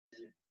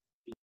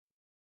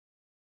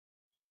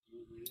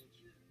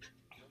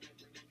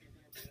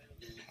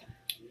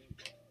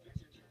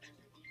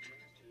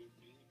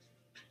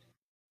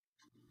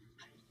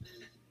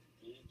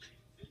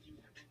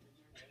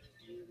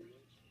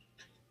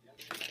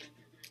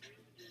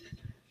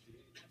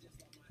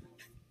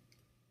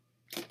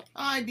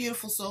Hi,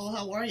 beautiful soul.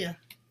 How are you?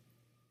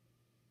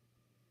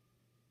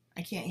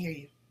 I can't hear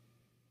you.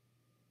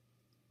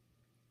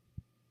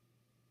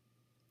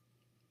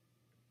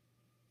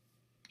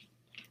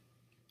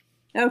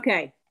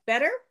 Okay,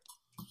 better?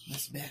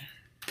 That's better.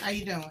 How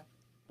you doing?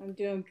 I'm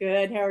doing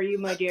good. How are you,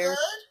 my dear? Good.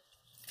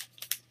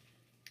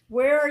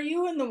 Where are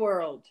you in the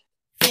world?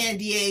 San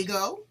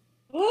Diego.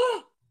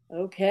 Oh,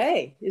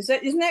 okay.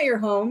 Isn't that your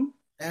home?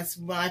 That's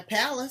my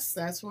palace.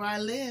 That's where I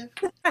live.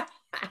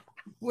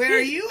 Where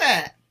are you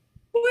at?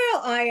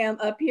 Well, I am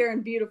up here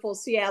in beautiful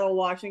Seattle,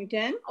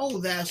 Washington. Oh,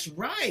 that's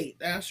right.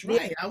 That's Yeah,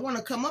 right. I want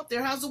to come up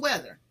there. How's the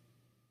weather?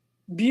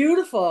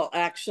 beautiful,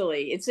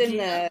 actually. Yeah.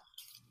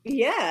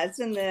 It's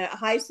in the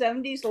high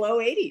 70s, low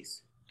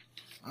 80s.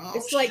 Oh,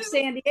 It's like shoot.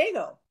 San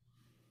Diego.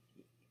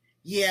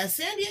 Yeah,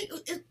 San Diego,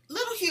 it's a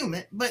little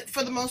humid, but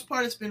for the most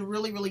part, it's been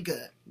really, really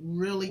good.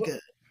 Really Wh-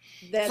 good.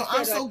 So That's I'm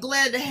good. so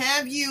glad to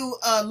have you,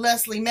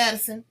 Leslie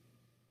Madsen.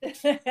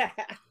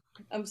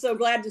 I'm so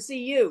glad to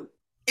see you.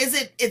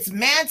 It's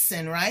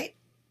Madsen, right?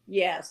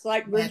 Yes,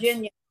 like Madsen.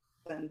 Virginia,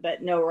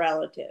 but no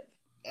relative.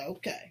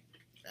 Okay.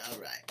 All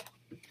right.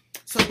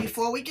 So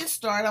before we get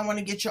started, I want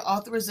to get your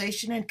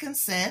authorization and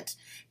consent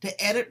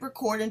to edit,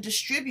 record, and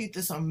distribute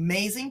this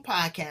amazing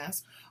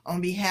podcast on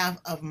behalf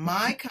of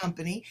my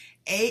company,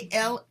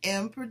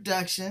 ALM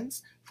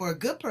Productions, for a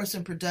Good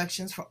Person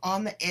Productions for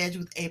On the Edge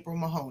with April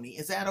Mahoney.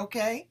 Is that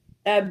okay?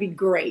 That'd be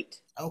great.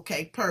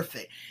 Okay,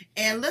 perfect.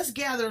 And let's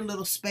gather a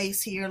little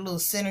space here, a little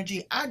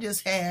synergy. I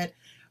just had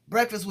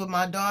breakfast with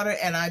my daughter,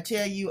 and I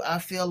tell you, I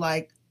feel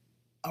like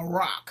a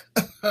rock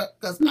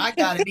because I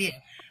got it in.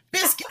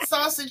 Biscuit,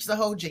 sausage, the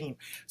whole gene.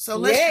 So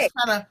let's Yay. just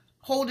kind of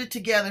hold it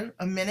together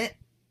a minute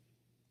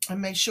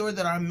and make sure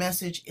that our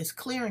message is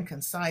clear and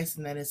concise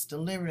and that it's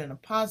delivered in a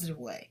positive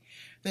way,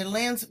 that it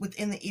lands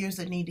within the ears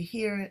that need to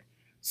hear it,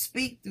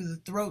 speak through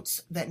the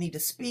throats that need to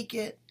speak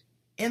it,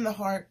 in the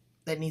heart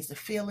that needs to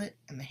feel it,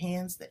 and the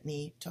hands that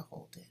need to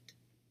hold it.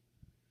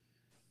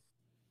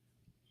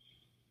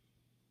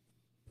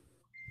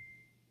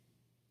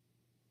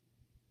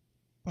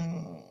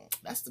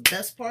 That's the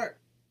best part.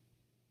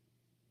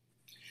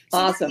 So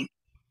Awesome.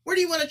 where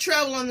do you want to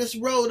travel on this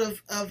road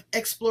of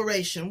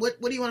exploration? What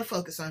do you want to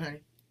focus on,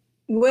 honey?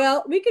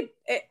 Well, we could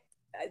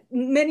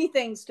many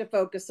things to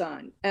focus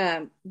on.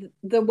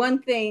 The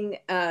one thing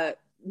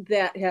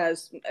that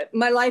has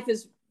my life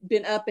has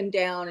been up and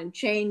down and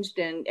changed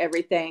and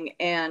everything,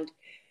 and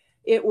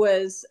it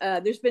was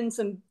there's been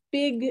some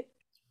big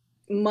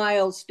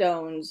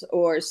milestones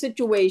or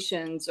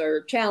situations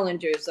or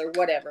challenges or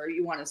whatever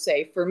you want to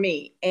say for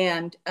me,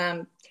 and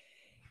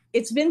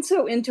it's been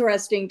so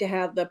interesting to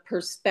have the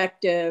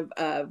perspective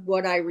of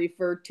what I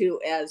refer to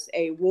as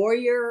a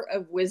warrior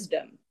of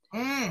wisdom.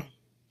 Mm.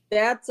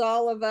 That's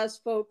all of us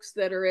folks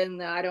that are in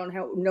the, I don't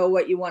know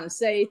what you want to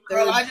say,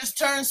 Girl, third. I just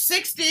turned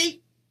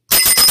 60.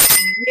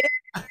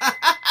 Yeah,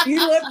 you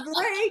look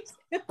great.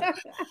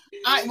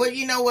 Well,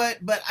 you know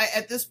what? But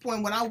at this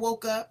point, when I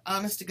woke up,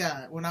 honest to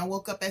God, when I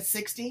woke up at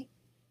 60,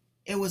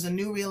 it was a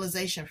new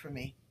realization for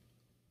me.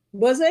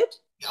 Was it?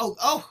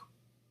 Oh,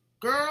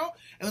 girl,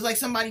 it was like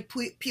somebody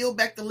peeled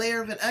back the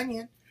layer of an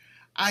onion.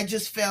 I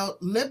just felt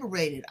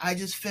liberated. I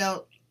just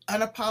felt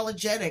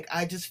unapologetic.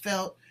 I just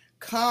felt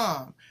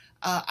calm.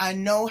 I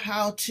know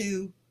how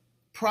to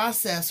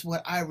process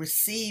what I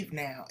receive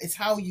now. It's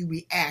how you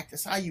react.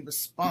 It's how you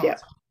respond. Yeah,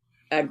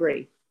 I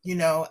agree.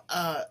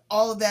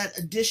 All of that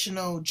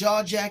additional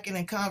jaw jacking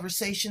and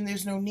conversation,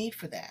 there's no need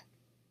for that.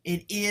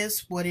 It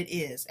is what it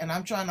is. And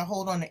I'm trying to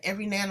hold on to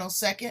every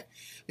nanosecond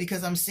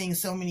because I'm seeing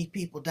so many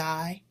people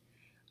die.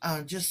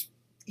 Just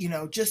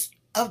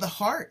of the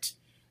heart.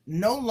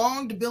 No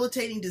long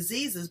debilitating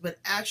diseases, but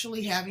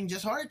actually having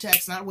just heart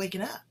attacks, not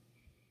waking up.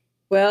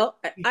 Well,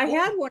 I Before.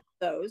 had one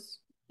of those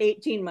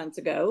 18 months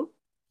ago.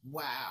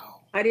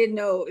 Wow. I didn't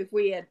know if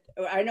we had,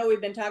 I know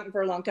we've been talking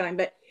for a long time,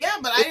 but Yeah,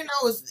 but I didn't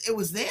know it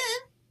was then.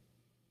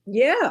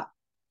 yeah,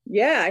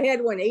 yeah, I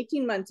had one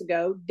 18 months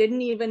ago.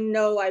 Didn't even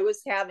know I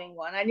was having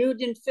one. I knew it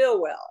didn't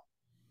feel well,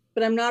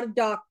 but I'm not a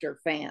doctor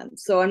fan.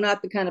 So I'm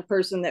not the kind of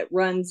person that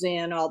runs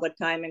in all the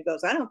time and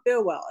goes, I don't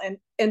feel well.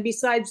 And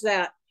besides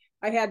that,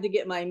 I had to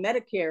get my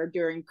Medicare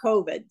during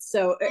COVID.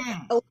 So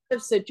Mm. a lot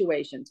of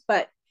situations,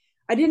 but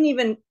I didn't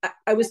even,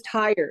 I was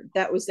tired.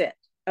 That was it.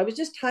 I was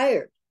just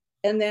tired.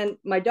 And then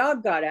my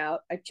dog got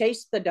out. I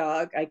chased the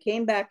dog. I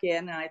came back in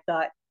and I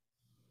thought,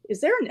 is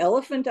there an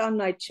elephant on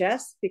my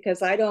chest?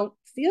 Because I don't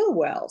feel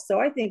well. So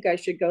I think I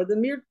should go to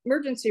the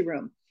emergency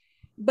room.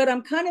 But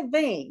I'm kind of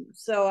vain.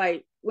 So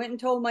I went and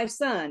told my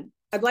son,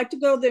 I'd like to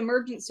go to the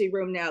emergency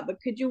room now,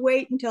 but could you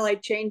wait until I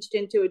changed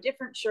into a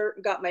different shirt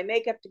and got my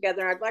makeup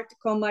together? I'd like to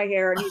comb my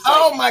hair. And he's like,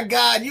 Oh my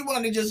God, you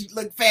want to just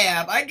look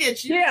fab. I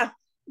get you. yeah,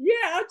 yeah.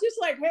 I was just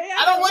like, hey,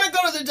 I don't want to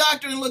go to the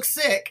doctor and look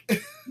sick.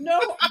 no,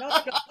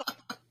 not at all.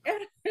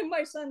 And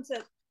my son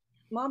said,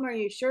 Mom, are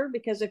you sure?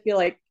 Because if you're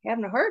like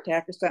having a heart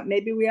attack or something,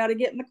 maybe we ought to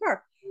get in the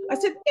car. I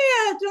said,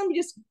 yeah, let me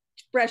just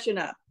freshen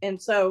up. And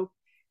so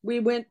we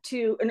went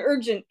to an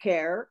urgent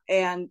care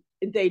and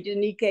they did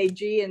an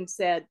EKG and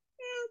said,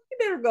 you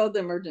better go to the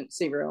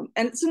emergency room.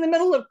 And it's in the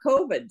middle of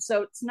COVID.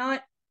 So it's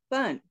not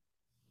fun.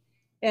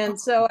 And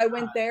so I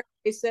went there.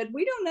 They said,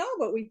 we don't know,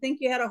 but we think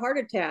you had a heart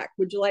attack.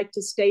 Would you like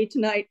to stay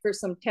tonight for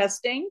some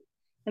testing?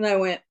 And I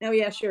went, oh,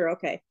 yeah, sure.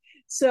 Okay.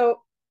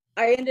 So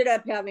I ended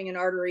up having an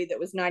artery that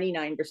was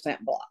 99%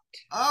 blocked.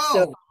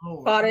 Oh,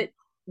 so caught it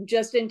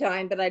just in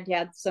time, but I'd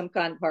had some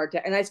kind of heart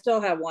attack. And I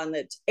still have one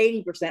that's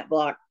 80%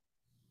 blocked,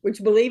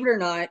 which, believe it or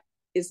not,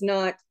 is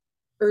not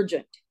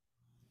urgent.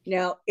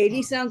 Now,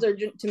 80 sounds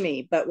urgent to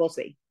me, but we'll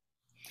see.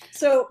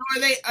 So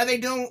are they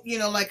doing,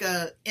 like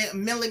a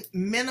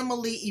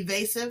minimally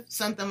invasive,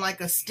 something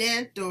like a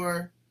stent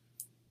or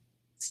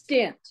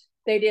stent?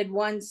 They did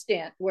one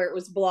stent where it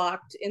was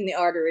blocked in the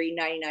artery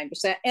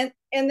 99%,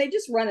 and they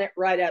just run it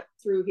right up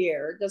through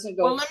here. It doesn't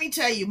go. Well, let me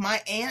tell you,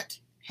 my aunt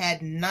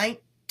had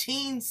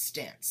 19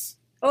 stents.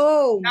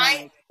 Oh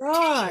my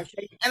gosh!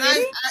 And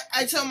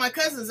I told my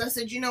cousins, I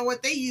said, you know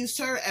what? They used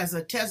her as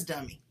a test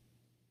dummy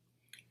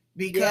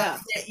because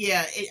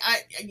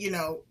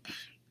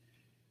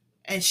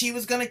and she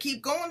was going to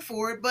keep going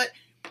for it. But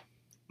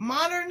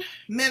modern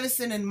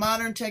medicine and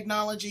modern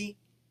technology,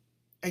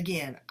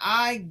 again,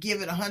 I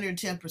give it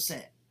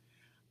 110%.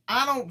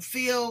 I don't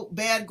feel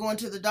bad going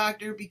to the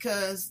doctor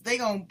because they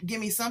going to give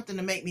me something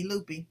to make me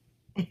loopy.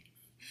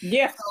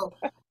 Yeah. So,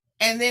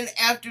 and then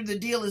after the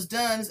deal is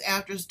done,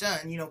 after it's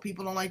done,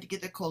 people don't like to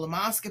get their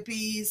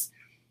colonoscopies.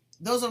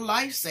 Those are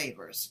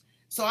lifesavers.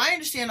 So I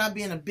understand not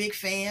being a big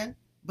fan,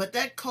 but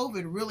that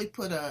COVID really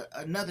put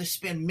another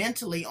spin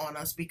mentally on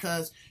us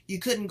because you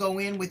couldn't go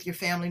in with your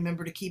family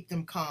member to keep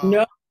them calm.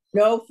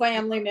 No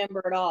family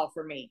member at all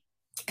for me.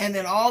 And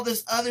then all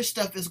this other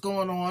stuff is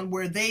going on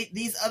where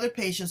these other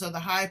patients are the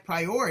high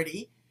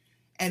priority,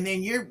 and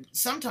then you're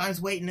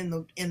sometimes waiting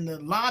in the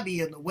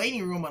lobby or the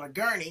waiting room on a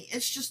gurney.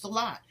 It's just a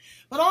lot.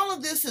 But all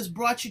of this has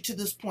brought you to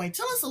this point.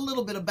 Tell us a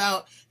little bit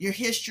about your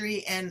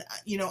history and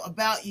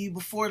about you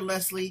before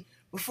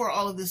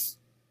all of this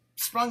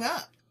sprung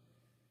up.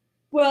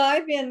 Well,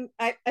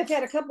 I've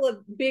had a couple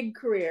of big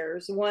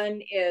careers. One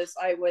is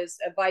I was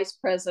a vice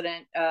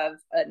president of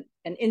an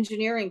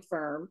engineering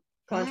firm,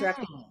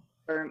 contracting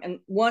firm, and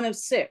one of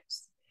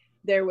 6.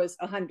 There was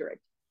 100,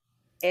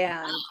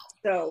 and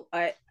so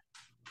it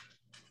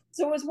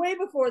was way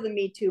before the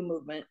Me Too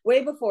movement,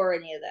 way before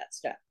any of that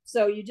stuff.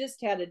 So you just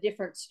had a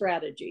different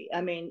strategy. I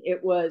mean,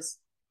 it was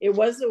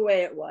the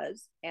way it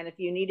was, and if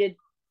you needed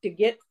to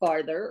get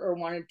farther or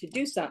wanted to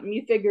do something,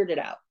 you figured it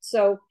out.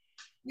 So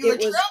you were a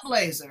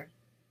trailblazer.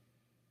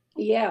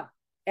 Yeah.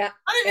 How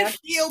did it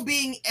feel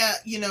being,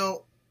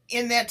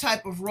 in that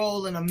type of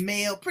role in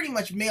a pretty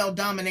much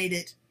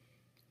male-dominated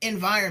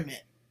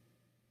environment?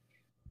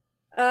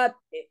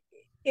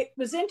 It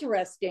was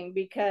interesting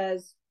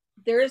because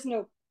there is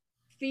no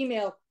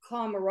female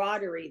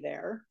camaraderie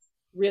there,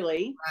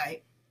 really.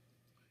 Right.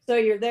 So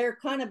you're there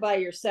kind of by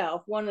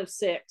yourself, one of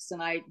 6,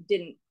 and I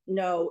didn't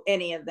know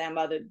any of them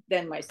other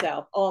than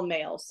myself, all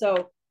male.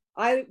 So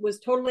I was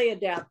totally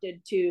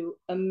adapted to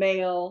a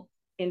male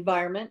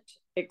environment,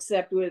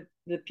 except with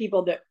the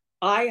people that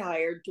I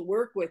hired to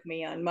work with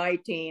me on my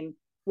team,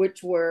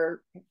 which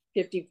were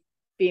 50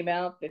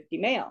 female, 50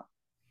 male.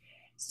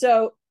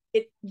 So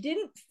it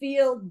didn't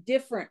feel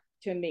different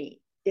to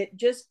me. It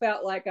just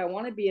felt like I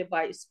want to be a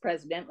vice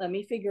president. Let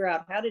me figure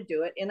out how to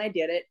do it. And I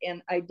did it.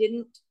 And I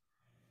didn't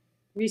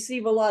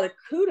receive a lot of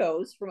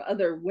kudos from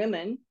other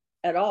women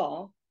at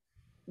all.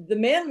 The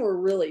men were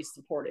really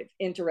supportive,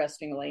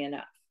 interestingly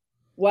enough.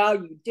 While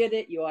you did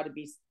it, you ought to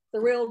be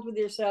thrilled with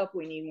yourself.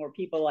 We need more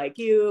people like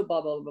you,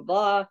 blah, blah, blah,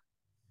 blah.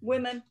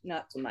 Women,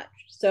 not so much.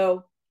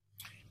 So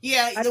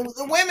yeah, the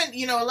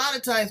women, a lot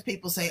of times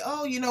people say,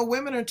 oh,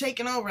 women are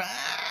taking over.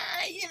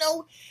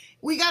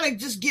 We got to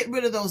just get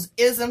rid of those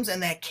isms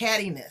and that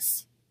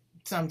cattiness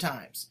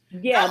sometimes.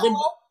 Yeah.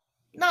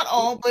 Not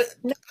all, but.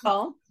 Not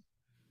all.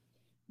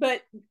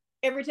 But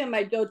every time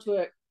I go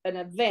to an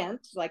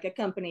event, like a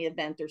company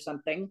event or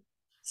something,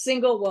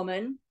 single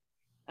woman,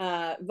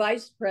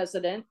 vice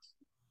president,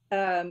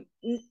 the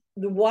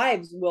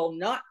wives will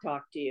not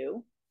talk to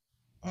you.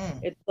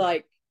 It's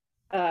like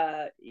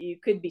you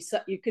could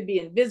be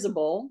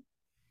invisible.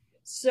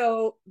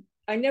 So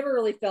I never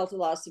really felt a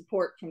lot of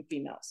support from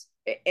females,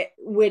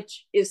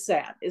 which is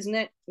sad, isn't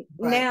it?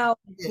 Right. Now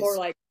it's more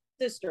like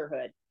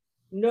sisterhood.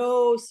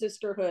 No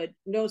sisterhood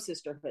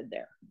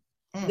there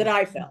that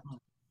I felt.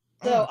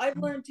 So I've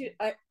learned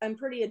I'm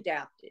pretty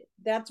adaptive.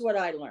 That's what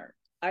I learned.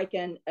 I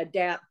can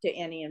adapt to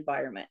any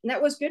environment. And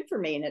that was good for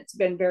me. And it's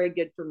been very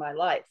good for my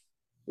life,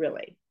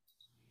 really.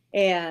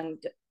 And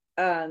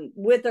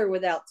with or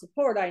without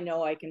support, I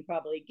know I can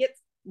probably get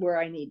where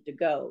I need to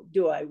go.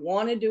 Do I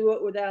want to do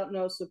it without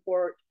no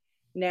support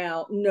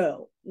now?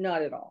 No,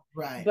 not at all.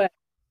 Right. But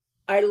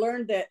I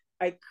learned that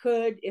I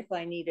could if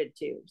I needed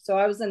to. So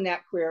I was in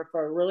that career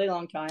for a really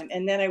long time.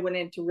 And then I went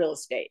into real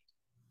estate.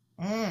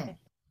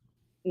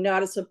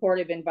 Not a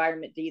supportive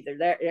environment either.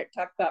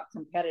 Talk about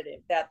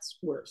competitive. That's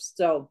worse.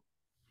 So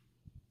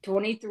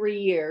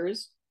 23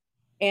 years.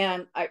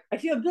 And I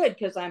feel good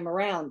because I'm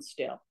around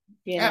still.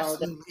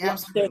 Absolutely.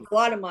 There's a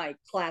lot of my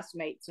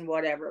classmates and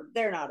whatever,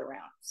 they're not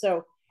around.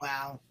 So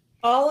wow.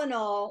 All in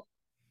all,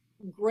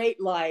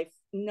 great life.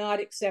 not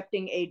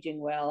accepting aging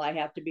well. I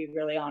have to be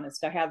really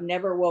honest. I have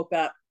never woke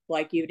up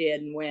like you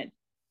did and went,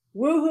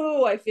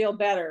 woohoo, I feel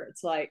better.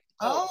 It's like,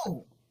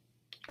 Oh,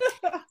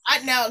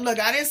 now look,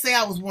 I didn't say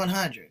I was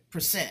 100%,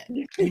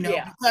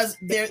 yeah, because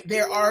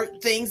there are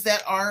things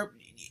that are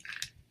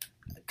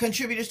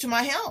contributors to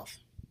my health.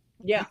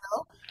 You yeah,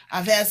 know,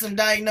 I've had some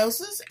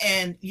diagnosis,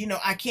 and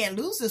I can't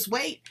lose this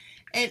weight,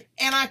 and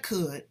I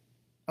could.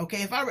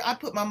 Okay, if I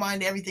put my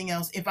mind to everything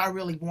else, if I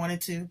really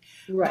wanted to,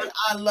 but right.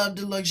 I love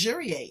to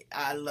luxuriate.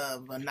 I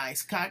love a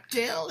nice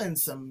cocktail and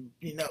some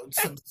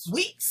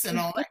sweets and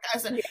all that kind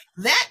of stuff.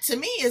 Yeah, That to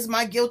me is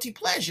my guilty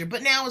pleasure.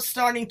 But now it's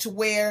starting to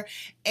wear,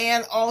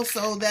 and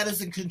also that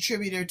is a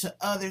contributor to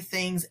other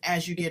things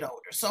as you get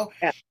older. So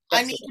I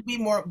need absolutely. to be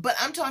more. But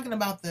I'm talking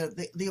about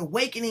the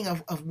awakening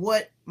of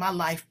what my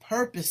life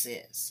purpose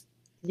is.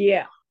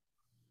 Yeah.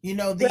 The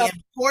Well,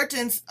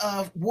 importance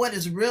of what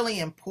is really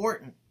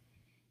important,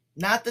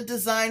 not the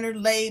designer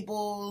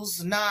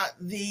labels, not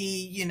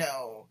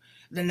now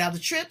the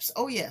trips.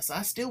 Oh yes,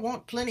 I still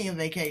want plenty of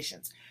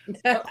vacations,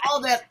 but all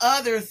that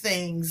other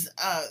things,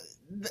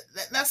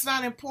 that's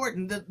not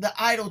important. The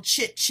idle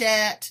chit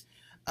chat,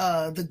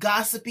 the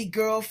gossipy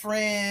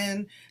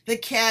girlfriend, the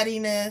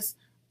cattiness,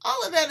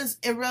 all of that is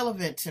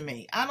irrelevant to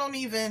me. I don't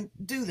even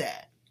do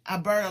that. I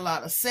burn a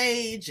lot of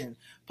sage and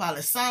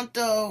Palo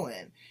Santo,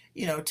 and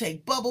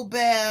take bubble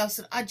baths,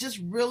 and I just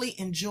really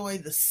enjoy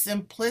the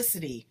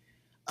simplicity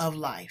of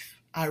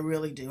life. I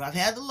really do. I've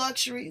had the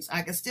luxuries.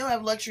 I can still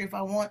have luxury if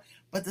I want,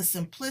 but the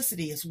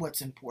simplicity is what's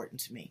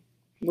important to me.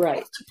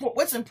 right.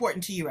 What's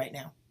important to you right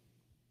now?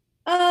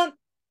 Um,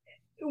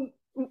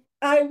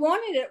 I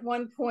wanted at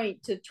one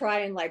point to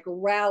try and like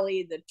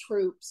rally the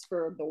troops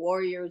for the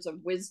warriors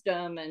of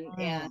wisdom,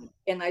 Mm.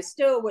 and I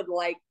still would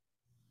like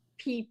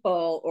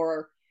people,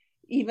 or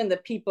even the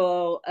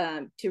people,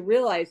 to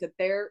realize that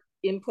their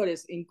input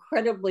is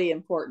incredibly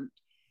important.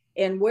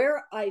 And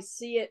where I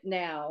see it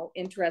now,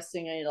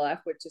 interestingly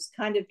enough, which is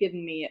kind of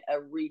giving me a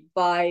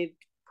revived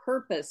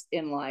purpose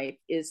in life,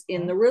 is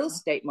in Mm. the real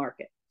estate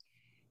market,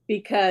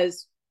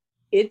 because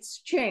it's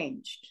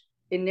changed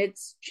and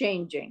it's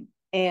changing.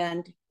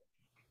 And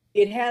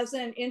it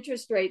hasn't,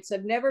 interest rates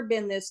have never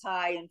been this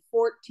high in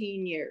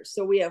 14 years.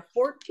 So we have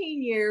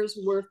 14 years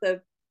worth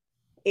of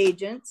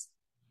agents,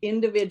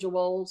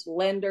 individuals,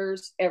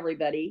 lenders,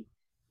 everybody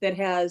that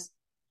has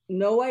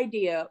no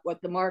idea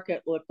what the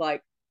market looked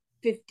like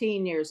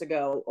 15 years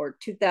ago, or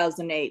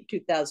 2008,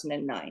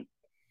 2009.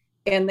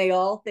 And they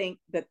all think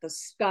that the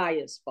sky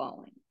is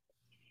falling.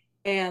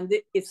 And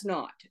it's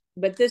not.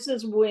 But this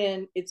is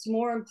when it's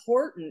more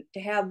important to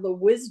have the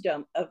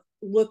wisdom of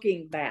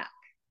looking back,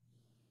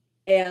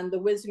 and the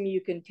wisdom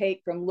you can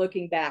take from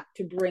looking back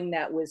to bring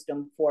that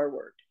wisdom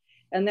forward.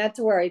 And that's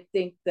where I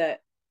think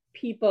that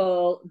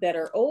people that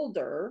are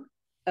older,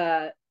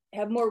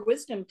 have more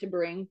wisdom to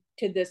bring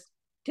to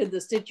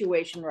the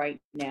situation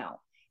right now.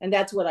 And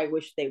that's what I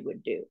wish they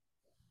would do.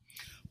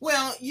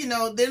 Well,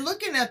 they're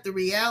looking at the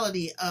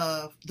reality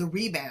of the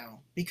rebound,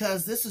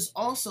 because this is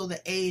also the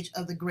age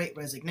of the great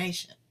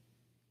resignation.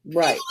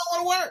 People Right. don't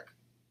want to work.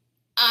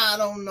 I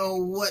don't know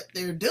what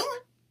they're doing.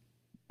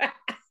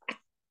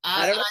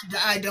 I don't know.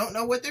 I don't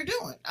know what they're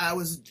doing. I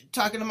was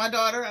talking to my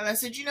daughter, and I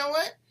said, you know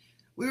what?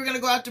 We were going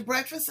to go out to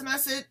breakfast, and I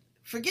said,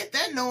 forget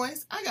that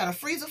noise. I got a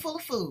freezer full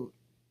of food.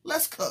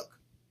 Let's cook.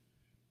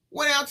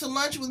 Went out to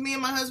lunch with me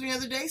and my husband the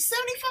other day,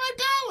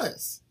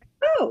 $75.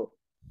 Oh,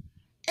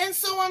 And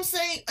so I'm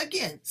saying,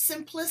 again,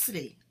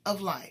 simplicity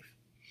of life.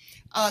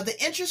 The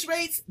interest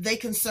rates, they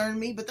concern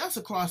me, but that's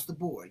across the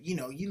board.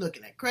 You're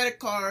looking at credit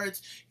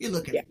cards, you're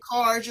looking yeah. at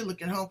cars, you're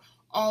looking at home,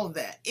 all of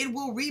that. It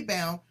will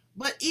rebound.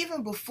 But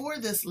even before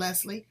this,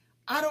 Leslie,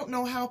 I don't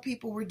know how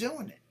people were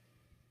doing it.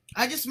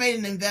 I just made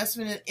an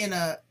investment in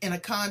a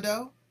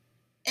condo,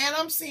 and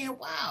I'm seeing,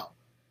 wow,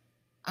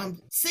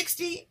 I'm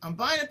 60, I'm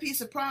buying a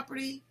piece of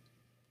property.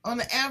 On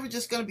the average,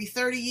 it's going to be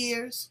 30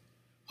 years.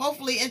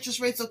 Hopefully, interest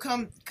rates will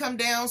come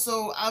down,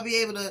 so I'll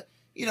be able to,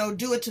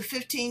 do it to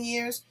 15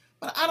 years.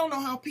 But I don't know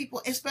how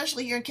people,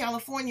 especially here in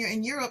California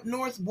and Europe,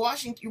 North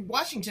Washington,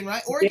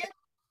 right? Yeah, Oregon?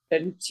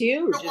 it's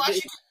huge.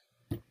 Washington.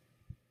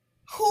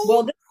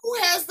 Well, Who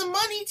has the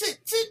money to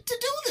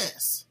do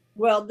this?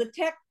 well, the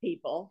tech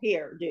people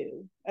here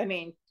do. I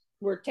mean,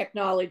 we're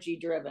technology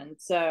driven.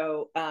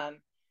 So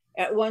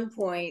at one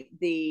point,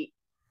 the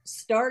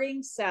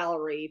starting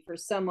salary for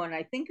someone,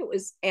 I think it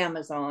was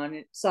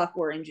Amazon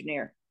software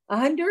engineer,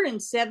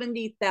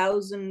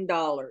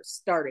 $170,000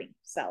 starting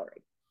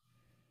salary.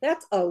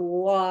 That's a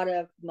lot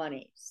of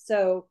money.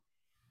 So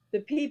the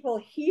people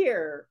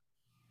here,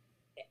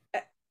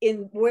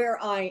 in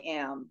where I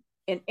am,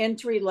 an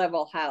entry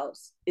level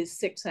house is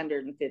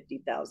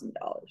 $650,000.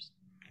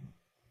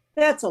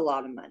 That's a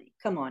lot of money.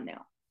 Come on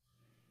now.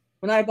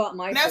 When I bought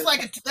my And that's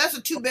first that's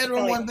a 2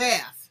 bedroom, one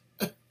bath.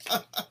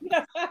 house,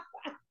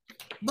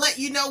 But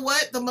you know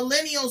what? The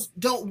millennials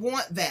don't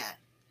want that.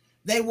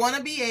 They want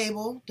to be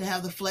able to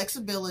have the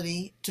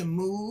flexibility to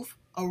move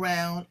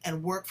around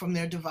and work from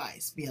their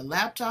device, be a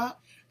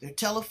laptop, their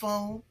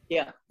telephone,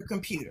 yeah, their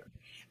computer.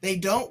 They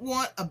don't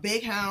want a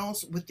big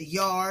house with the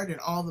yard and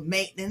all the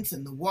maintenance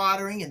and the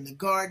watering and the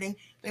gardening.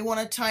 They want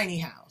a tiny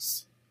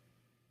house.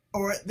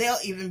 Or they'll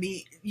even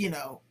be,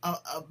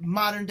 a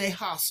modern day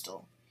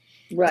hostel.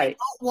 They Right.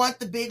 don't want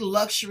the big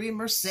luxury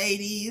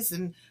Mercedes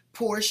and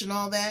Porsche and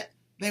all that.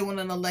 They want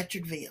an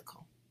electric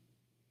vehicle.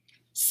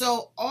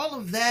 So all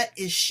of that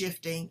is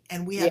shifting,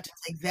 and we Yeah. have to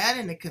take that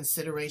into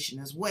consideration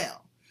as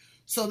well.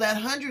 So that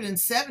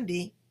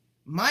 170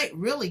 might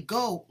really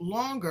go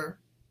longer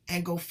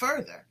and go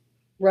further.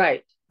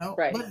 Right. No?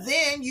 Right. But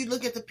then you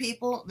look at the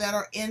people that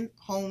are in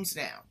homes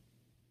now,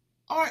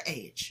 our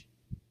age.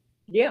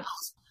 Yeah.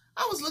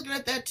 I was looking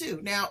at that too.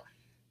 Now,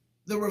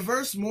 the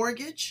reverse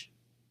mortgage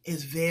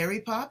is very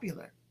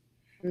popular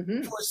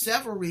Mm-hmm. for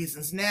several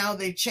reasons. Now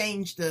they've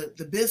changed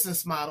the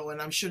business model,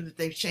 and I'm sure that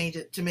they've changed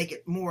it to make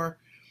it more,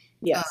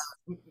 uh,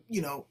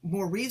 Yes.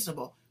 more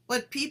reasonable.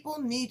 But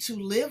people need to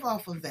live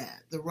off of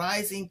that. The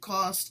rising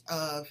cost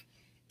of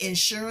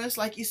insurance,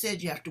 like you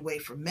said, you have to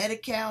wait for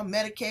Medi-Cal,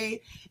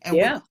 Medicaid, and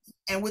with Yeah.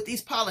 and with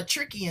these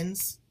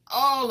politicians,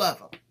 all of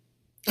them,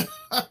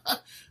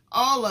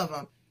 all of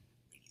them.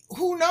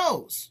 Who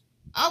knows?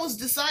 I was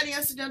deciding,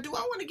 I said, now, do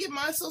I want to get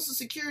my Social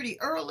Security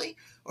early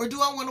or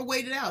do I want to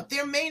wait it out?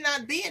 There may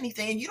not be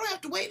anything, and you don't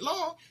have to wait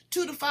long,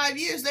 2 to 5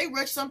 years. They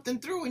rush something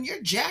through and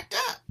you're jacked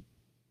up.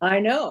 I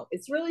know.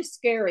 It's really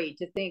scary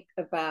to think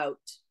about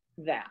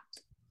that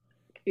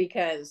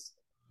because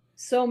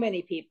so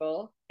many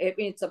people,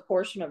 it's a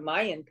portion of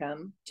my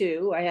income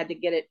too. I had to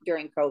get it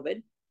during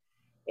COVID,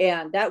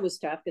 and that was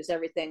tough because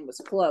everything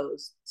was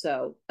closed.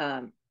 So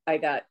I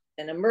got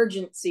an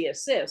emergency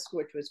assist,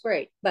 which was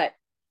great. But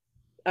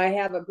I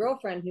have a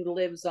girlfriend who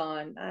lives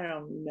on, I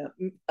don't know,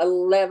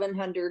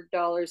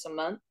 $1,100 a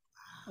month,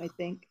 I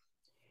think,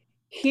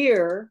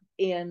 here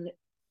in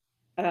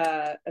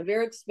a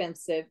very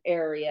expensive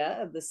area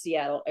of the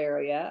Seattle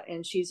area,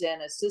 and she's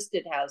in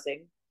assisted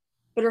housing.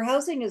 But her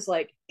housing is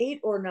like $800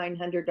 or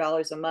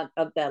 $900 a month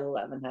of that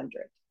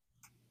 1,100.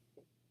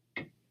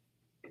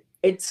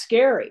 It's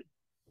scary.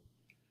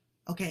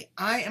 Okay,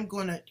 I am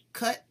going to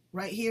cut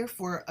right here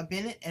for a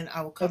minute and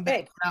I will come back Okay.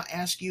 and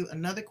I'll ask you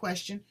another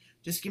question.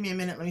 Just give me a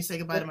minute. Let me say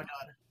goodbye to my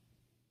daughter.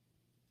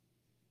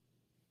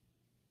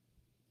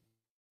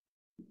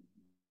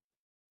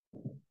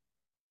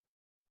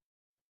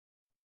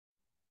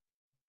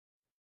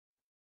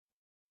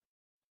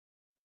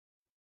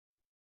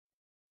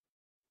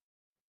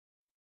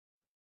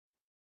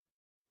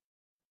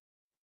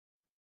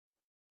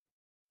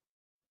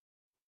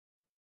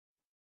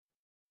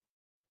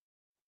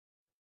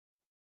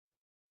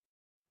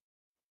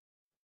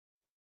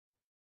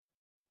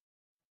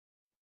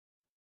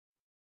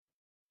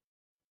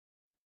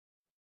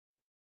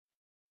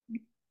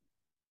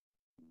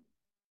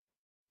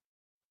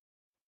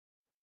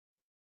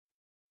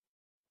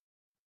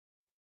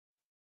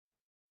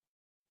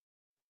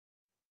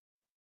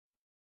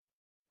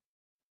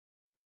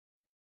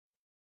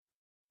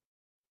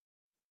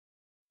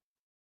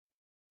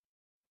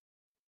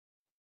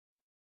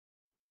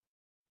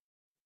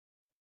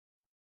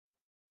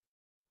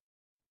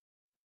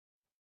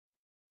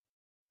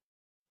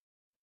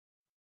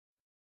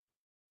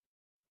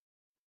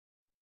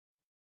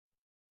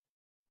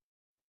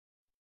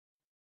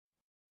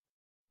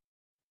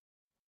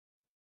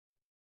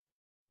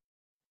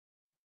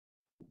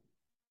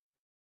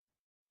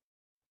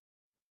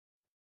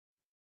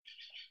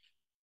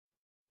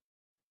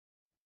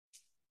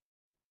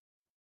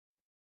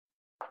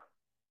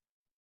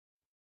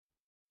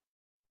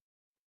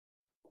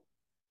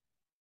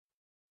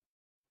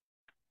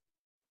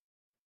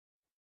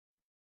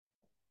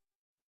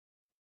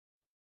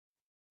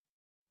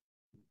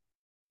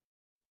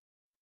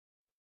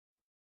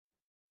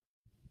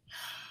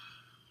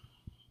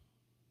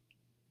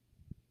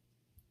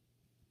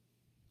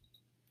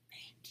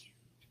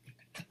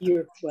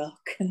 You're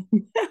welcome.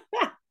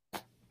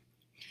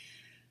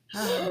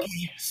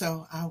 Okay,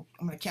 so I'm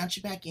going to count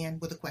you back in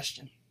with a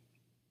question.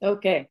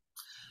 Okay.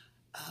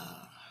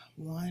 Uh,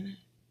 One,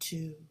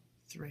 two,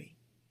 three.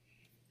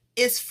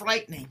 It's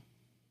frightening.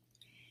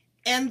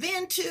 And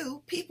then,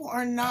 too, people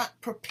are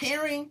not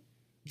preparing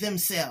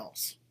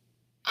themselves.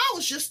 I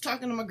was just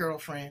talking to my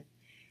girlfriend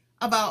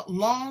about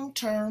long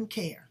term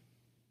care.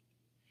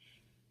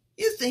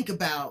 You think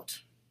about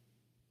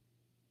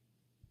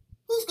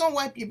who's going to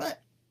wipe your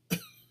butt?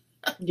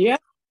 Yeah.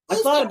 I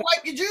Who's thought going to about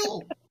wipe your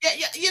jewel?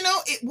 Yeah, yeah.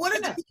 What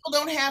if the that. people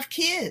don't have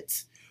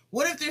kids?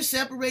 What if they're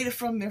separated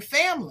from their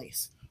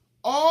families?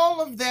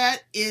 All of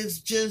that is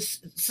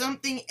just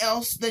something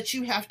else that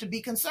you have to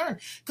be concerned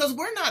because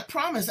we're not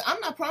promised. I'm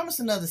not promised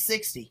another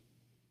 60.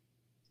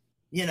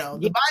 Yeah.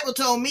 The Bible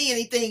told me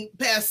anything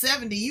past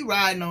 70, you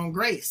riding on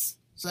grace.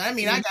 So I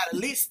mean, I got at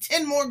least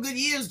 10 more good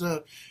years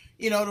to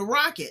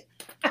rock it.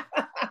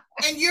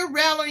 And you're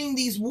rallying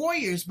these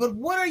warriors, but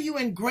what are you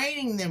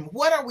ingraining them?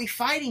 What are we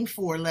fighting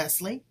for,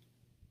 Leslie?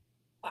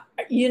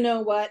 You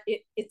know what?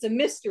 It's a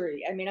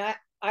mystery. I mean,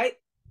 I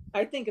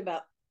think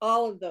about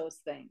all of those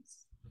things.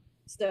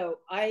 So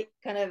I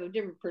kind of have a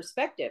different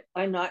perspective.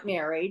 I'm not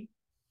married,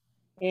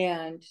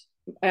 and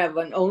I have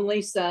an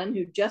only son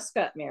who just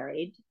got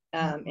married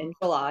Mhm. in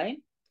July.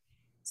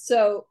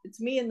 So it's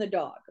me and the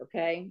dog,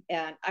 okay?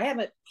 And I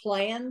haven't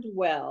planned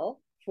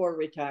well for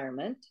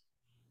retirement.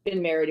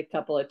 Been married a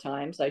couple of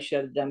times. I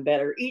should have done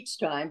better each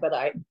time, but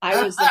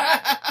I was the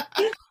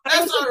I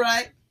That's was the all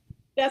right.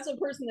 that's the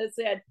person that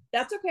said,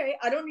 "That's okay.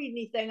 I don't need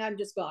anything. I'm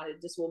just gone.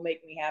 It just will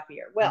make me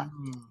happier." Well,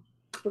 Mm.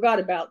 forgot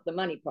about the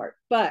money part.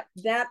 But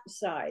that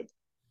aside,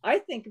 I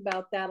think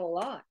about that a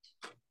lot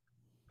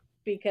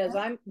because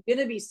I'm going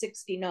to be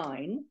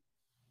 69.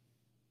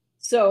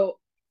 So,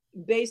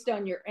 based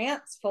on your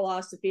aunt's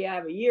philosophy, I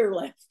have a year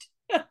left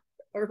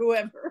or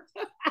whoever.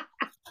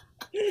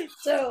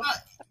 So, Uh,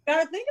 I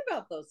got to think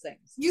about those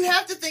things. You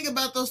have to think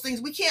about those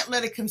things. We can't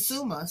let it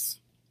consume us,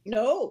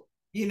 No,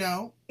 you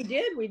know. we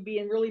did. We'd be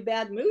in really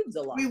bad moods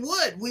a lot. We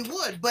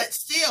would, but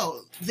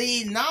still,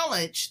 the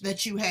knowledge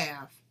that you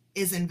have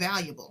is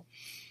invaluable.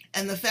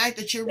 And the fact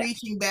that you're Yeah.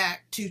 reaching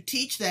back to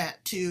teach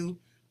that to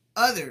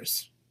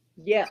others.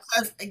 Yes.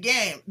 Because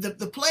again,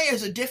 the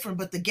players are different,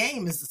 but the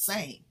game is the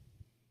same.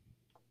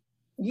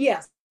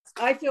 Yes.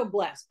 I feel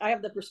blessed. I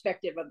have the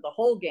perspective of the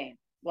whole game,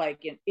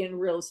 like in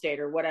real estate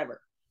or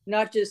whatever,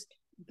 not just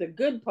the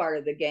good part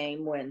of the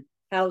game when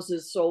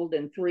houses sold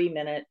in 3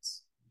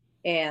 minutes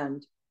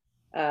and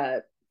uh,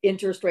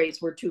 interest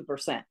rates were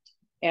 2%.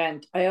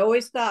 And I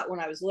always thought when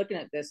I was looking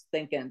at this,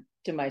 thinking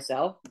to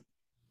myself,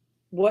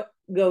 what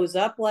goes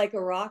up like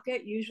a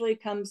rocket usually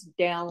comes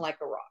down like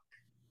a rock.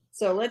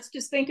 So let's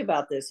just think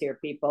about this here,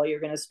 people. You're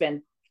going to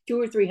spend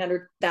 200,000 or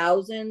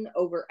 300,000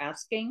 over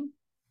asking.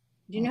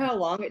 Do you know how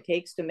long it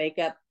takes to make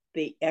up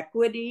the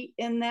equity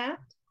in that?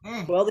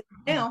 Mm. Well,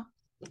 now,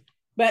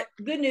 but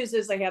good news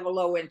is they have a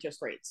low interest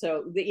rate.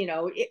 So,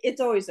 it's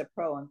always a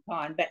pro and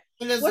con. But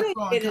It is what a I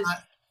pro and did con. is,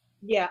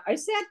 yeah, I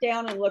sat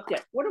down and looked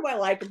at what do I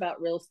like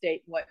about real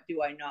estate and what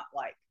do I not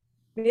like.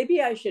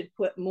 Maybe I should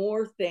put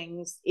more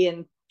things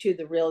into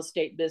the real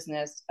estate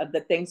business of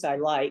the things I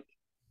like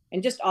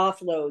and just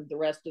offload the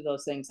rest of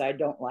those things I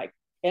don't like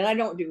and I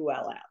don't do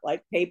well at,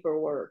 like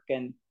paperwork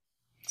and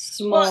Well,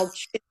 small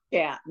chit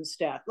chat and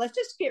stuff. Let's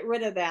just get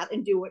rid of that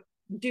and do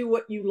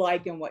what you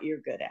like and what you're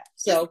good at.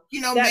 just, So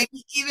that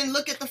maybe even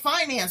look at the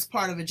finance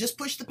part of it. Just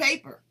push the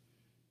paper.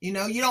 You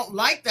don't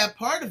like that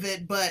part of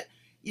it, but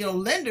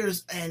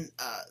lenders and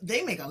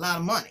they make a lot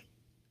of money,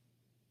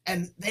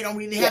 and they don't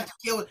really yeah have to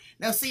deal with.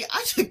 Now, see,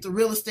 I took the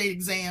real estate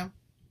exam,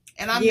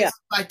 and I yeah.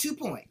 missed by 2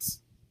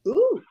 points.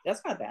 Ooh,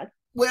 that's not bad.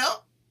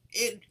 Well,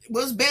 it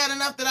was bad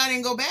enough that I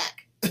didn't go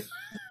back.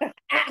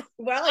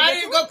 Well, I I guess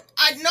it didn't was. go.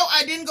 I know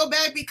I didn't go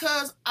back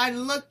because I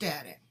looked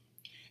at it,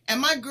 and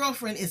my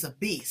girlfriend is a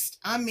beast.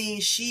 I mean,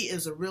 she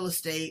is a real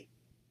estate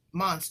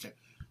monster.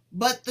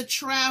 But the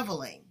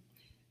traveling,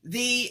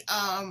 the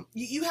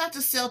you have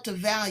to sell to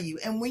value,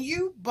 and when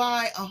you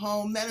buy a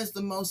home, that is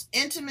the most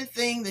intimate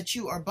thing that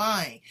you are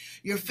buying.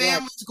 Your Right.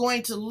 family's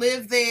going to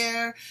live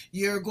there.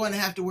 You're going to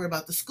have to worry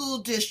about the school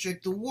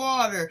district, the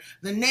water,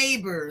 the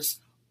neighbors,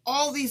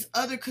 all these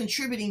other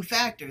contributing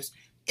factors.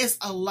 It's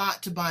a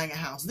lot to buying a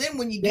house. Then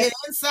when you Yeah. get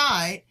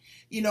inside,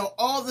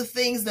 all the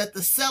things that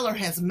the seller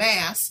has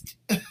masked,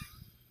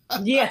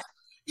 Yes.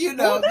 you Oh,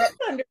 know that. that's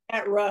under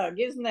that rug.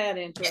 Isn't that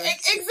interesting?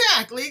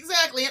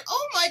 Exactly. And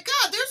oh my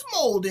God, there's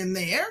mold in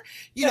there.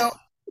 You know,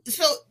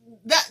 so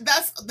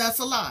that's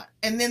a lot.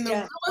 And then the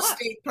Yeah. real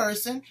estate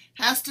person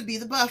has to be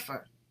the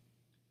buffer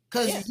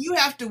because Yes. you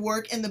have to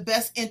work in the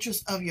best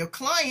interest of your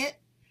client.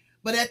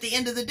 But at the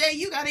end of the day,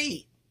 you got to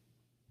eat.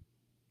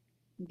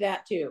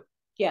 That too.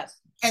 Yes.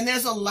 And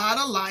there's a lot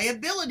of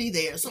liability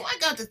there. So I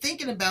got to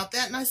thinking about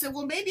that and I said,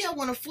 well, maybe I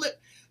want to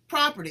flip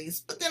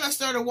properties. But then I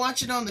started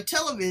watching on the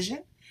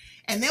television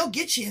and they'll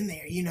get you in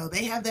there.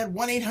 They have that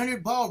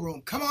 1-800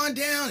 ballroom. Come on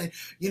down. And,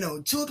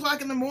 2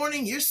 o'clock in the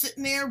morning, you're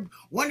sitting there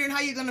wondering how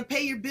you're going to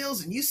pay your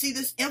bills. And you see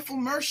this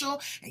infomercial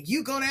and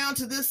you go down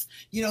to this,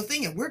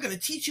 thing and we're going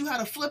to teach you how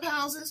to flip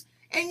houses.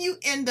 And you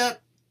end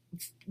up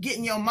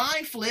getting your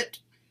mind flipped.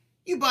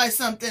 You buy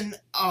something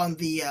on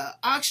the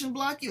auction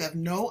block. You have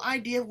no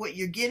idea what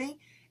you're getting.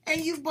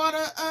 And you've bought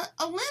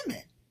a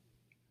lemon.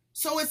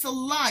 So it's a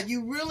lot.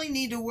 You really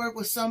need to work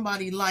with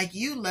somebody like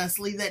you,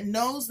 Leslie, that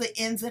knows the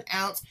ins and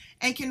outs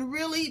and can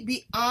really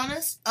be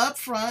honest,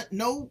 upfront,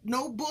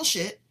 no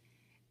bullshit,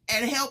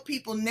 and help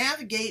people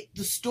navigate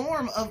the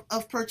storm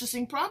of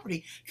purchasing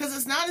property. Because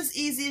it's not as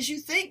easy as you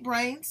think,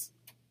 Brains.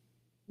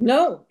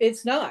 No,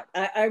 it's not.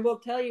 I will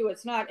tell you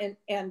it's not.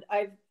 And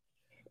I've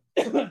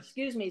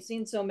excuse me,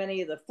 seen so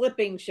many of the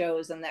flipping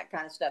shows and that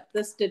kind of stuff.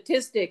 The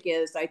statistic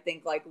is, I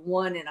think, like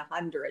 1 in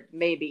 100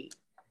 maybe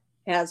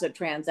has a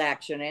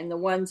transaction. And the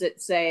ones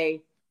that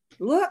say,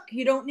 look,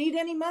 you don't need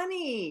any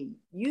money,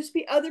 use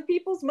other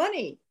people's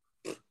money.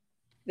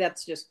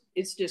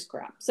 It's just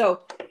crap.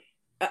 So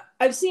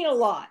I've seen a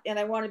lot and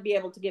I want to be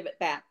able to give it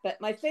back. But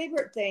my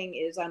favorite thing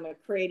is I'm a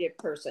creative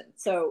person.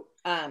 So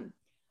I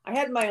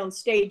had my own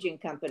staging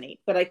company,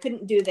 but I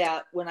couldn't do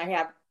that when I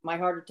had my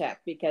heart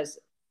attack because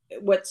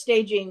what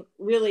staging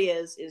really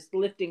is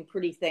lifting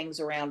pretty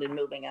things around and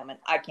moving them. And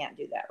I can't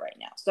do that right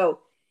now. So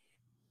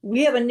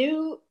we have a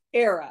new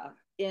era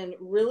in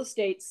real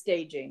estate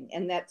staging,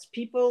 and that's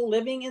people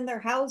living in their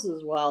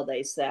houses while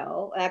they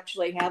sell,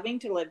 actually having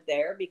to live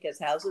there because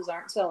houses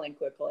aren't selling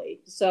quickly.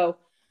 So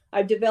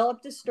I've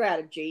developed a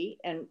strategy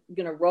and I'm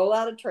going to roll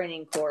out a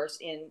training course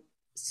in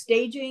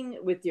staging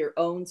with your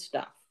own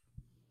stuff.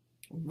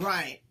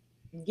 Right.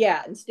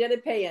 Yeah, instead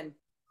of paying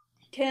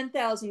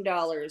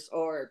 $10,000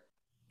 or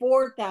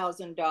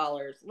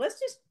 $4,000, let's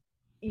just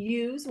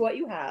use what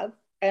you have,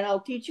 and I'll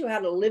teach you how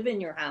to live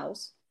in your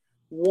house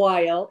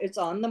while it's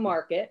on the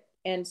market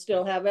and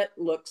still have it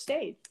look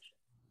staged.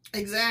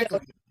 Exactly.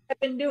 So I've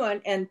been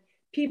doing, and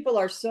people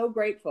are so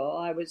grateful.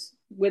 I was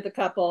with a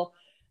couple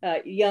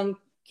young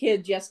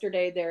kids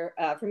yesterday. They're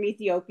from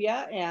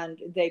Ethiopia, and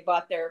they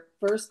bought their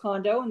first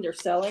condo, and they're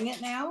selling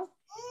it now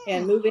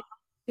and moving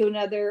to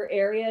another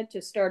area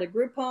to start a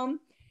group home.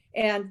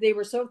 And they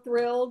were so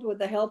thrilled with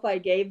the help I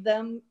gave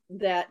them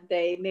that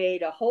they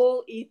made a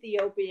whole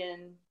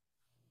Ethiopian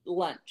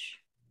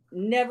lunch.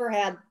 Never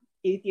had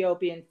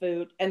Ethiopian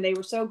food, and they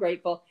were so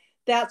grateful.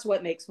 That's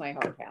what makes my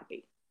heart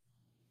happy.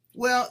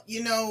 Well,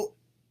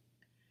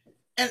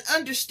 and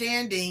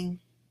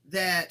understanding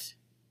that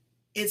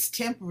it's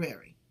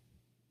temporary.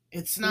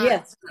 It's not.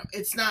 Yes.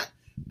 It's not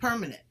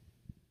permanent.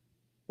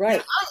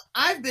 Right.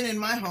 I've been in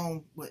my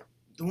home with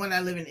the one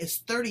I live in is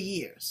 30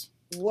 years.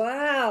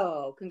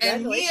 Wow.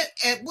 Congratulations.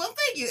 Well,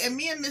 thank you. And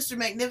me and Mr.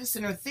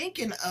 Magnificent are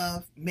thinking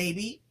of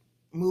maybe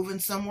moving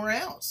somewhere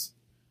else.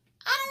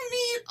 I don't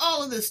need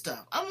all of this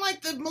stuff. I'm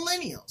like the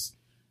millennials.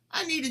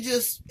 I need to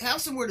just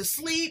have somewhere to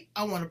sleep.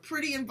 I want a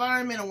pretty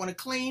environment. I want to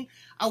clean.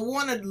 I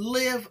want to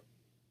live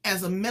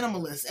as a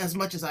minimalist as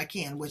much as I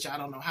can, which I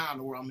don't know how in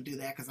the world I'm going to do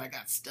that because I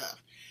got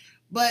stuff.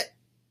 But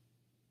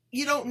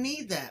you don't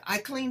need that. I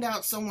cleaned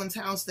out someone's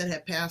house that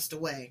had passed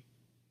away.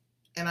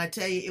 And I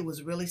tell you, it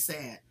was really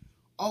sad.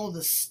 All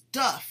the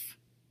stuff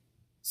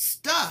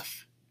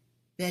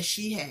that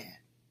she had.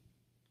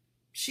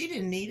 She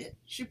didn't need it.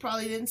 She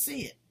probably didn't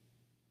see it.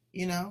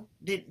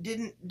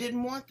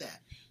 Didn't want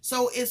that.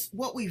 So it's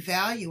what we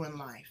value in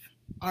life.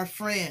 Our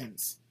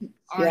friends,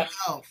 our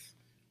health,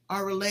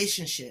 our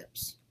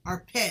relationships,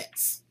 our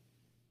pets,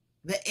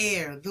 the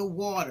air, the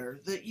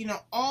water,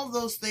 all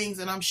those things.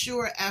 And I'm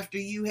sure after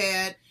you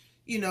had,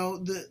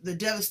 the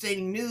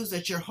devastating news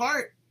that your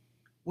heart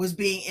was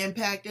being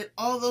impacted,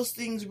 all those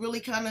things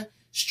really kind of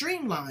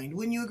streamlined.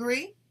 Wouldn't you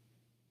agree?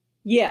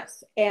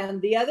 Yes.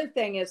 And the other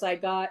thing is I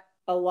got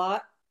a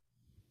lot.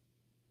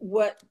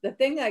 The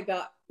thing I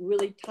got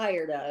really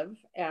tired of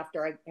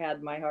after I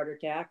had my heart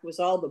attack was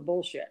all the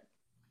bullshit.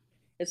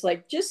 It's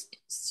like, just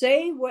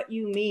say what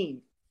you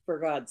mean, for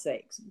God's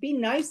sakes. Be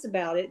nice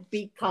about it.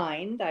 Be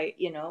kind.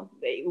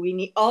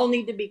 We all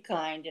need to be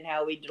kind in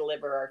how we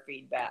deliver our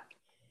feedback.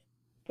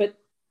 But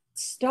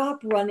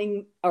stop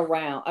running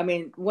around. I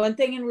mean, one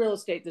thing in real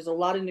estate, there's a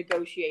lot of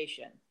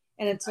negotiation.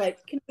 And it's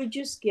like, can we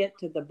just get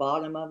to the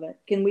bottom of it?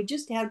 Can we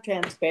just have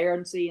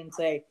transparency and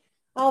say,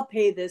 I'll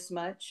pay this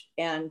much,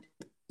 and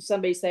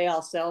somebody say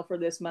I'll sell for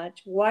this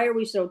much? Why are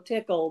we so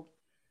tickled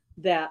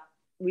that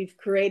we've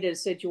created a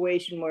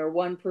situation where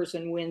one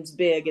person wins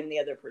big and the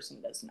other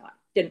person does not?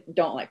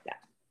 Don't like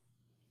that.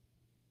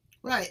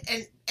 Right.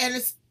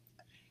 And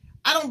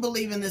I don't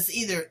believe in this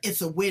either.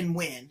 It's a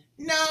win-win.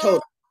 No.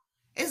 Totally.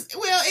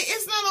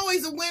 It's not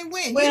always a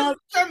win-win. Well,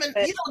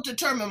 you don't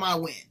determine my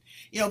win.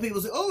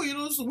 People say, oh,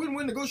 it's a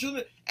win-win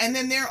negotiation. And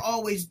then they're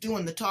always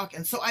doing the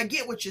talking. So I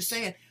get what you're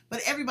saying,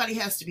 but everybody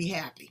has to be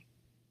happy.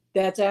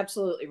 That's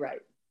absolutely right.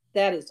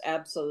 That is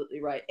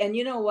absolutely right. And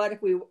you know what?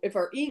 If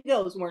our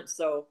egos weren't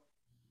so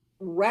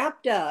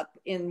wrapped up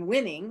in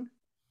winning,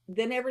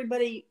 then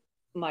everybody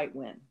might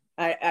win.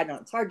 I don't know.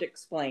 It's hard to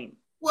explain.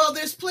 Well,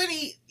 there's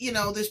plenty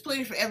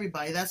for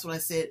everybody. That's what I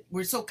said.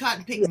 We're so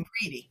cotton picking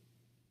greedy.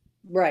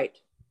 Right.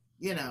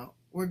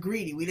 We're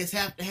greedy. We just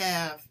have to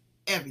have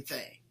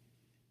everything.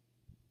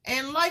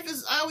 And life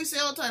is, I always say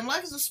all the time,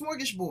 life is a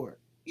smorgasbord.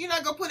 You're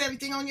not going to put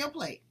everything on your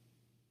plate.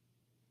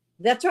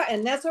 That's right.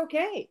 And that's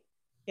okay.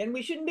 And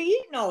we shouldn't be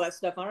eating all that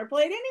stuff on our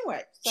plate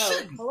anyway.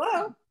 So,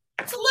 hello.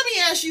 So let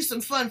me ask you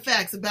some fun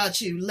facts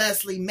about you,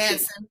 Leslie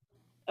Madsen.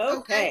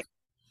 Okay.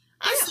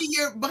 I see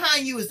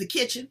behind you is the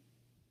kitchen.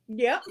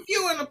 Yeah. If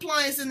you were an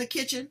appliance in the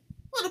kitchen,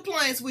 what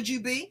appliance would you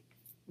be?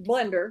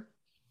 Blender.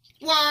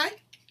 Why?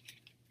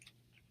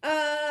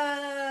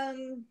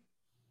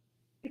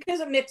 Because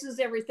it mixes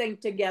everything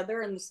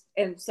together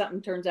and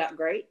something turns out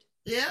great.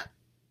 Yeah.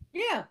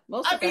 Yeah.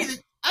 Most of the time.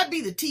 I'd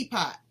be the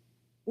teapot.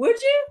 Would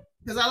you?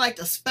 Because I like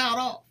to spout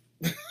off.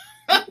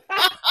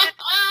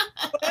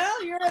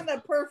 Well, you're in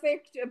the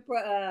perfect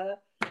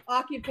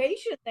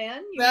occupation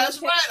then.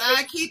 That's right.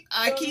 I keep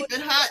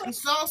it hot and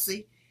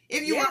saucy.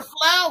 If you were a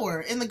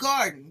flower in the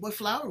garden, what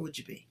flower would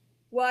you be?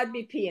 Well, I'd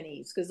be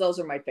peonies because those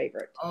are my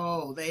favorite.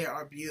 Oh, they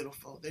are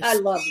beautiful. I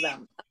love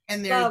them.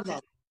 And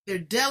they're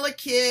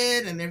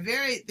delicate and they're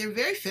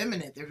very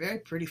feminine. They're very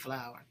pretty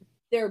flower.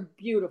 They're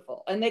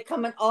beautiful. And they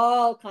come in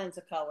all kinds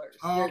of colors.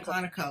 All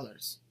kinds of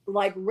colors.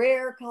 Like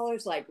rare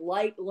colors, like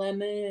light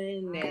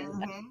lemon.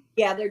 And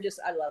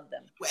I love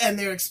them. And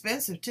they're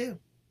expensive too.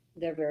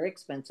 They're very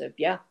expensive.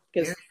 Yeah.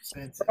 Because very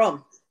expensive.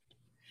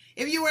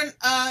 If you were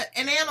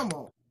an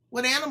animal,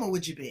 what animal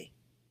would you be?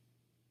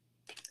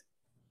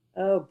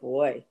 Oh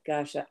boy,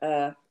 gosh,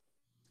 I'm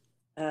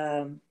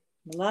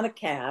not a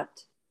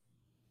cat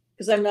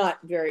because I'm not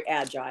very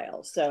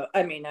agile. So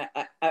I mean,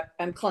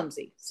 I'm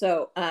clumsy.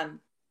 So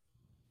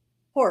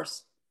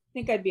horse. I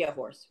think I'd be a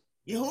horse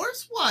Your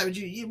horse? Why would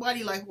you? Why do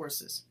you like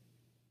horses?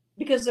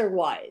 because they're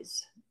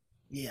wise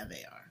Yeah,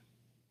 they are.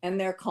 and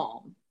they're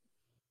calm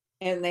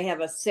and they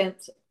have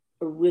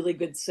a really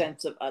good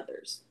sense of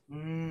others.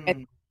 And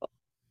Mm,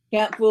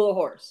 can't fool a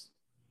horse.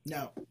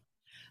 no,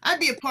 I'd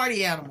be a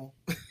party animal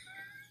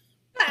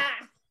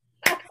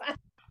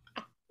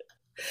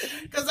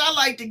because I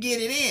like to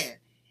get it in.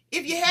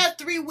 If you had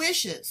three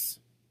wishes,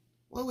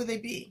 what would they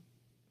be?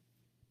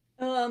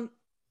 um,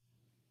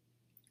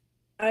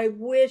 I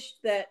wish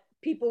that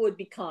people would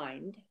be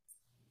kind.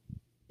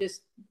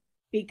 Just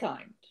be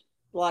kind.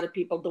 A lot of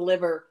people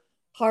deliver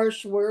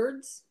harsh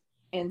words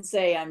and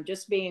say, I'm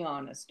just being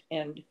honest.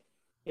 And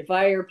if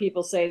I hear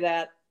people say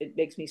that, it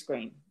makes me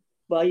scream.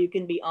 Well, you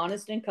can be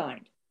honest and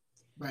kind.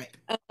 Right.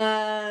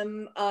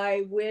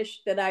 I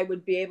wish that I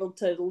would be able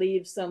to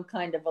leave some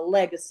kind of a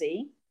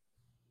legacy.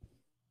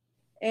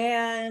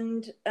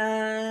 And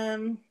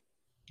I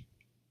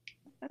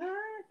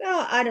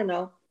don't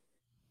know,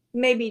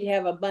 maybe to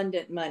have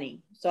abundant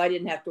money so I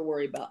didn't have to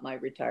worry about my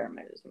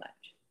retirement as much.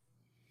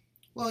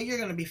 Well, you're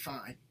gonna be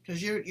fine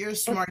because you're a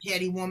smart,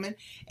 heady woman,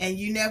 and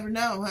you never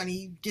know, honey.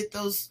 You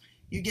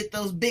get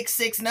those big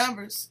six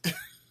numbers,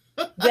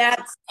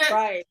 That's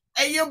right.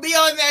 and you'll be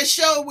on that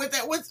show with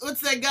that.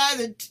 What's that guy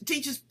that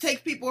teaches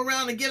takes people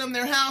around to get them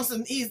their house,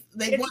 and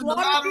they It's won the lottery.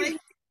 lottery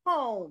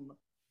home.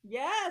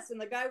 Yes,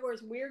 and the guy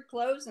wears weird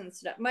clothes and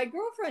stuff. My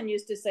girlfriend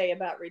used to say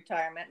about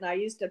retirement, and I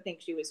used to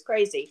think she was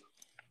crazy.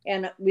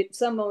 And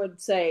someone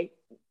would say,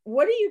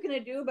 "What are you going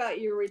to do about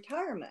your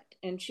retirement?"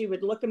 And she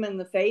would look him in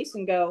the face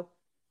and go,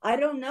 "I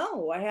don't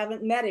know. I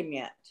haven't met him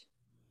yet."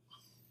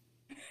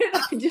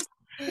 Just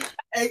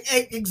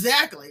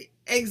Exactly,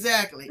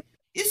 exactly.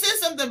 You said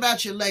something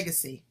about your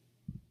legacy.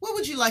 What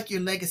would you like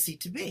your legacy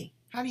to be?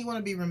 How do you want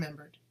to be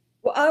remembered?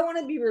 well, I want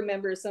to be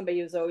remembered as somebody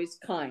who's always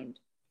kind.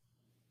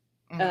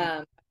 Mm-hmm.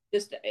 Um,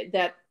 just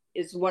that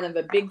is one of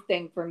the big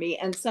thing for me,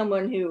 and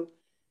someone who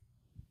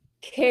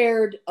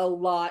cared a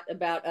lot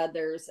about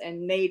others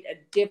and made a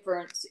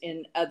difference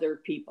in other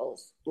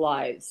people's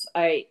lives.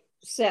 I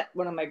set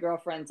one of my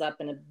girlfriends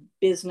up in a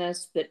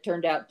business that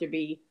turned out to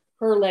be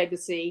her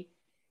legacy.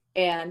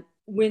 And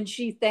when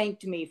she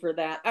thanked me for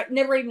that, it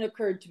never even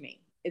occurred to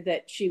me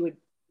that she would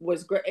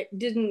was great. It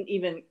didn't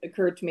even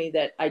occur to me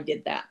that I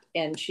did that.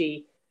 And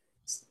she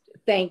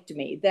thanked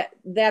me.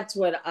 That's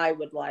what I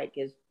would like,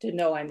 is to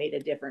know I made a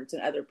difference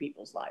in other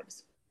people's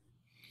lives.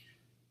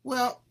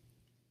 Well,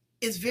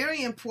 it's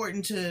very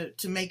important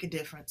to make a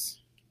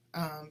difference.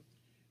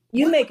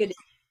 You What make it.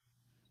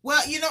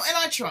 Well, and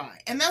I try,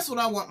 and that's what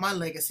I want my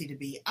legacy to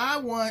be. I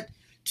want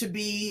to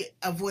be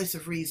a voice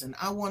of reason.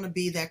 I want to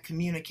be that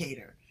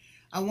communicator.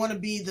 I want to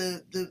be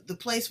the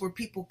place where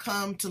people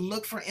come to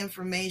look for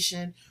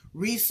information,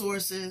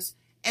 resources,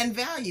 and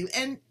value,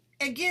 and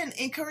again,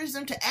 encourage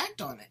them to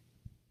act on it.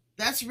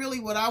 That's really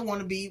what I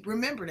want to be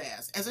remembered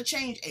as a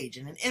change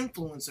agent, an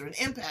influencer, an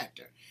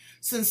impactor.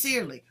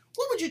 Sincerely,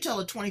 what would you tell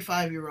a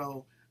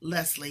 25-year-old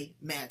Leslie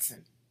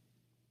Madsen?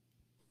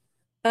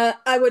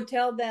 I would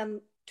tell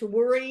them to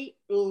worry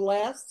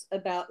less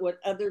about what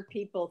other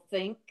people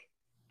think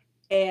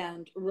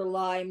and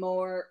rely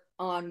more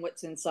on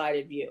what's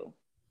inside of you.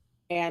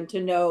 And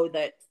to know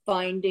that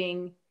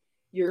finding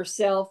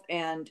yourself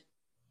and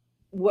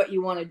what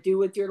you want to do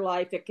with your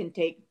life, it can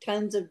take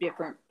tons of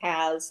different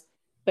paths,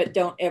 but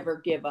don't ever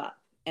give up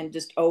and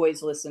just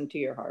always listen to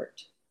your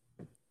heart.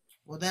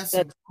 Well, that's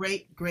some That's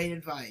great, great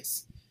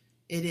advice.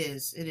 It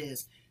is. It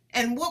is.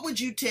 And what would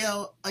you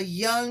tell a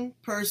young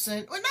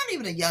person, or not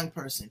even a young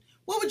person,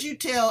 what would you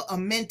tell a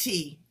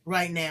mentee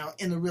right now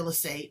in the real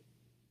estate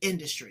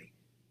industry?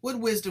 What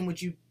wisdom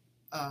would you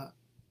uh,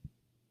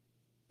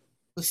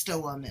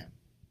 bestow on them?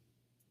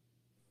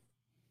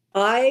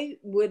 I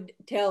would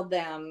tell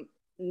them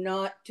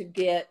not to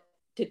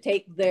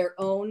take their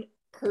own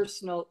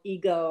personal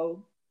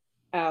ego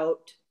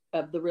out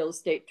of the real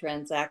estate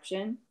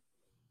transaction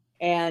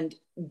and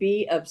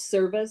be of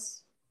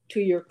service to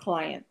your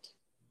client,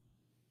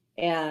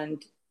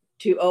 and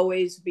to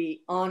always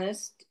be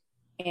honest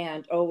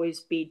and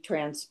always be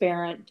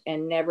transparent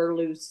and never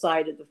lose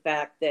sight of the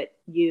fact that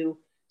you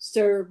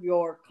serve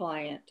your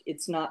client.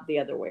 It's not the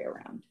other way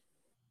around.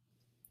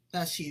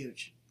 That's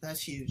huge.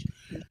 That's huge.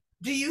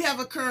 Do you have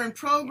a current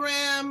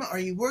program? Are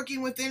you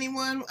working with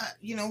anyone?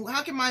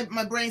 How can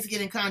my brains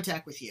get in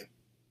contact with you?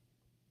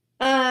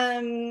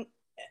 Um,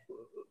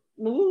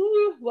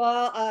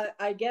 well,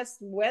 I guess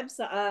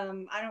website.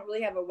 I don't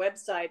really have a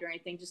website or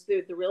anything, just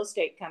through the real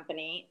estate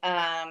company.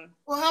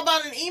 Well, how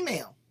about an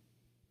email?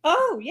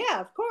 Oh yeah,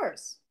 of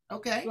course.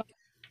 Okay.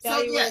 Tell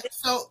So you what yeah, it is.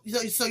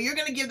 so you're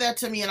gonna give that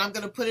to me, and I'm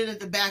gonna put it at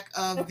the back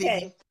of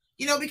Okay.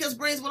 because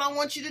brains, what I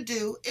want you to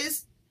do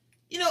is,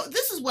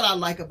 this is what I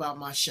like about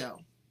my show.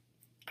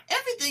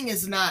 Everything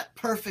is not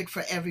perfect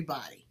for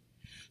everybody.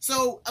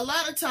 So a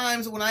lot of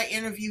times when I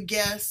interview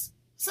guests,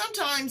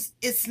 sometimes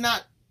it's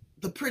not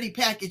the pretty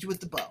package with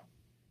the bow.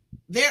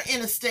 They're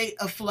in a state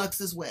of flux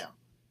as well.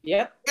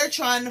 Yep. They're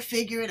trying to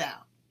figure it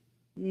out.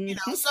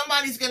 Mm-hmm.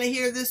 Somebody's going to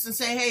hear this and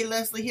say, hey,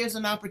 Leslie, here's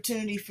an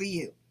opportunity for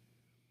you.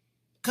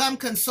 Come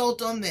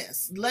consult on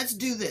this. Let's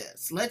do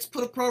this. Let's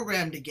put a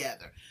program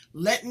together.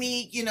 Let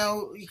me,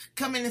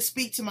 come in and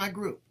speak to my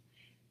group.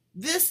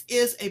 This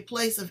is a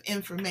place of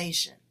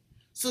information.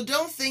 So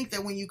don't think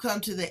that when you come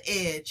to the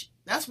edge,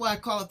 that's why I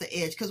call it the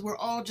edge, because we're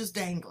all just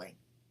dangling.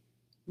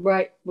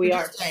 Right. We're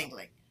just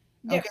dangling.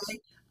 Yes.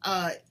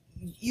 Okay.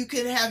 You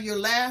could have your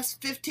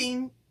last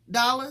 $15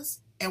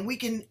 and we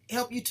can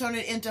help you turn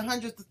it into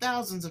hundreds of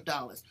thousands of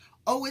dollars.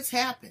 Oh, it's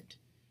happened.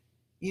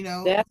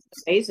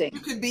 That's amazing.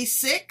 You could be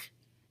sick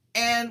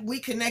and we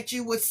connect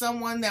you with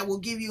someone that will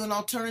give you an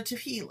alternative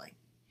healing.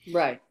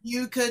 Right.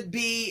 You could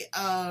be,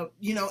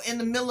 in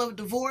the middle of a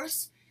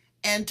divorce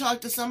and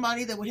talk to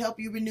somebody that would help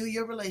you renew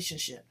your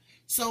relationship.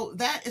 So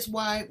that is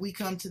why we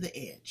come to the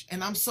edge.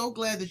 And I'm so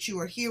glad that you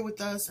are here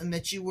with us and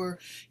that you were,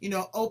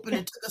 open.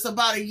 It took us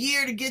about a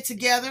year to get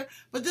together,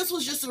 but this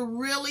was just a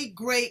really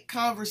great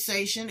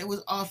conversation. It was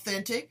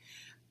authentic.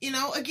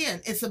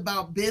 Again, it's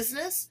about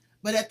business,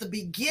 but at the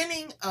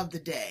beginning of the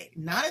day,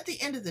 not at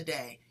the end of the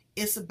day,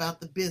 it's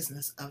about the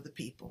business of the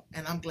people.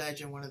 And I'm glad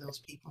you're one of those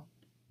people.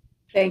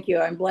 Thank you.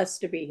 I'm blessed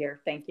to be here.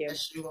 Thank you.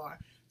 Yes, you are.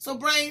 So,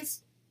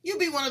 Brains, you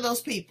be one of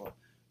those people.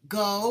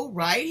 Go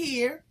right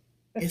here.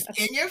 It's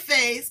in your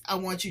face. I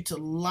want you to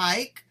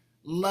like,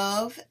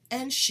 love,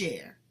 and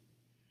share.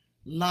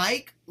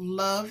 Like,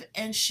 love,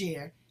 and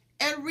share.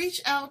 And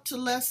reach out to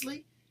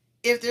Leslie.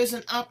 If there's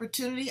an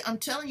opportunity, I'm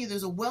telling you,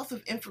 there's a wealth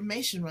of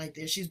information right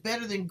there. She's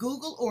better than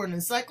Google or an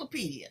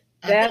encyclopedia.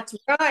 That's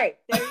right.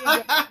 There you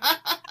go.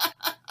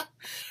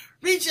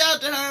 Reach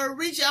out to her.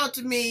 Reach out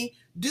to me.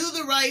 Do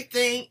the right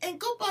thing and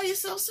go buy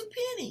yourself some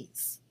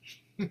pennies.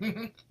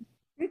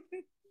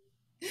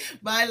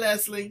 Bye,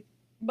 Leslie.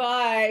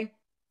 Bye.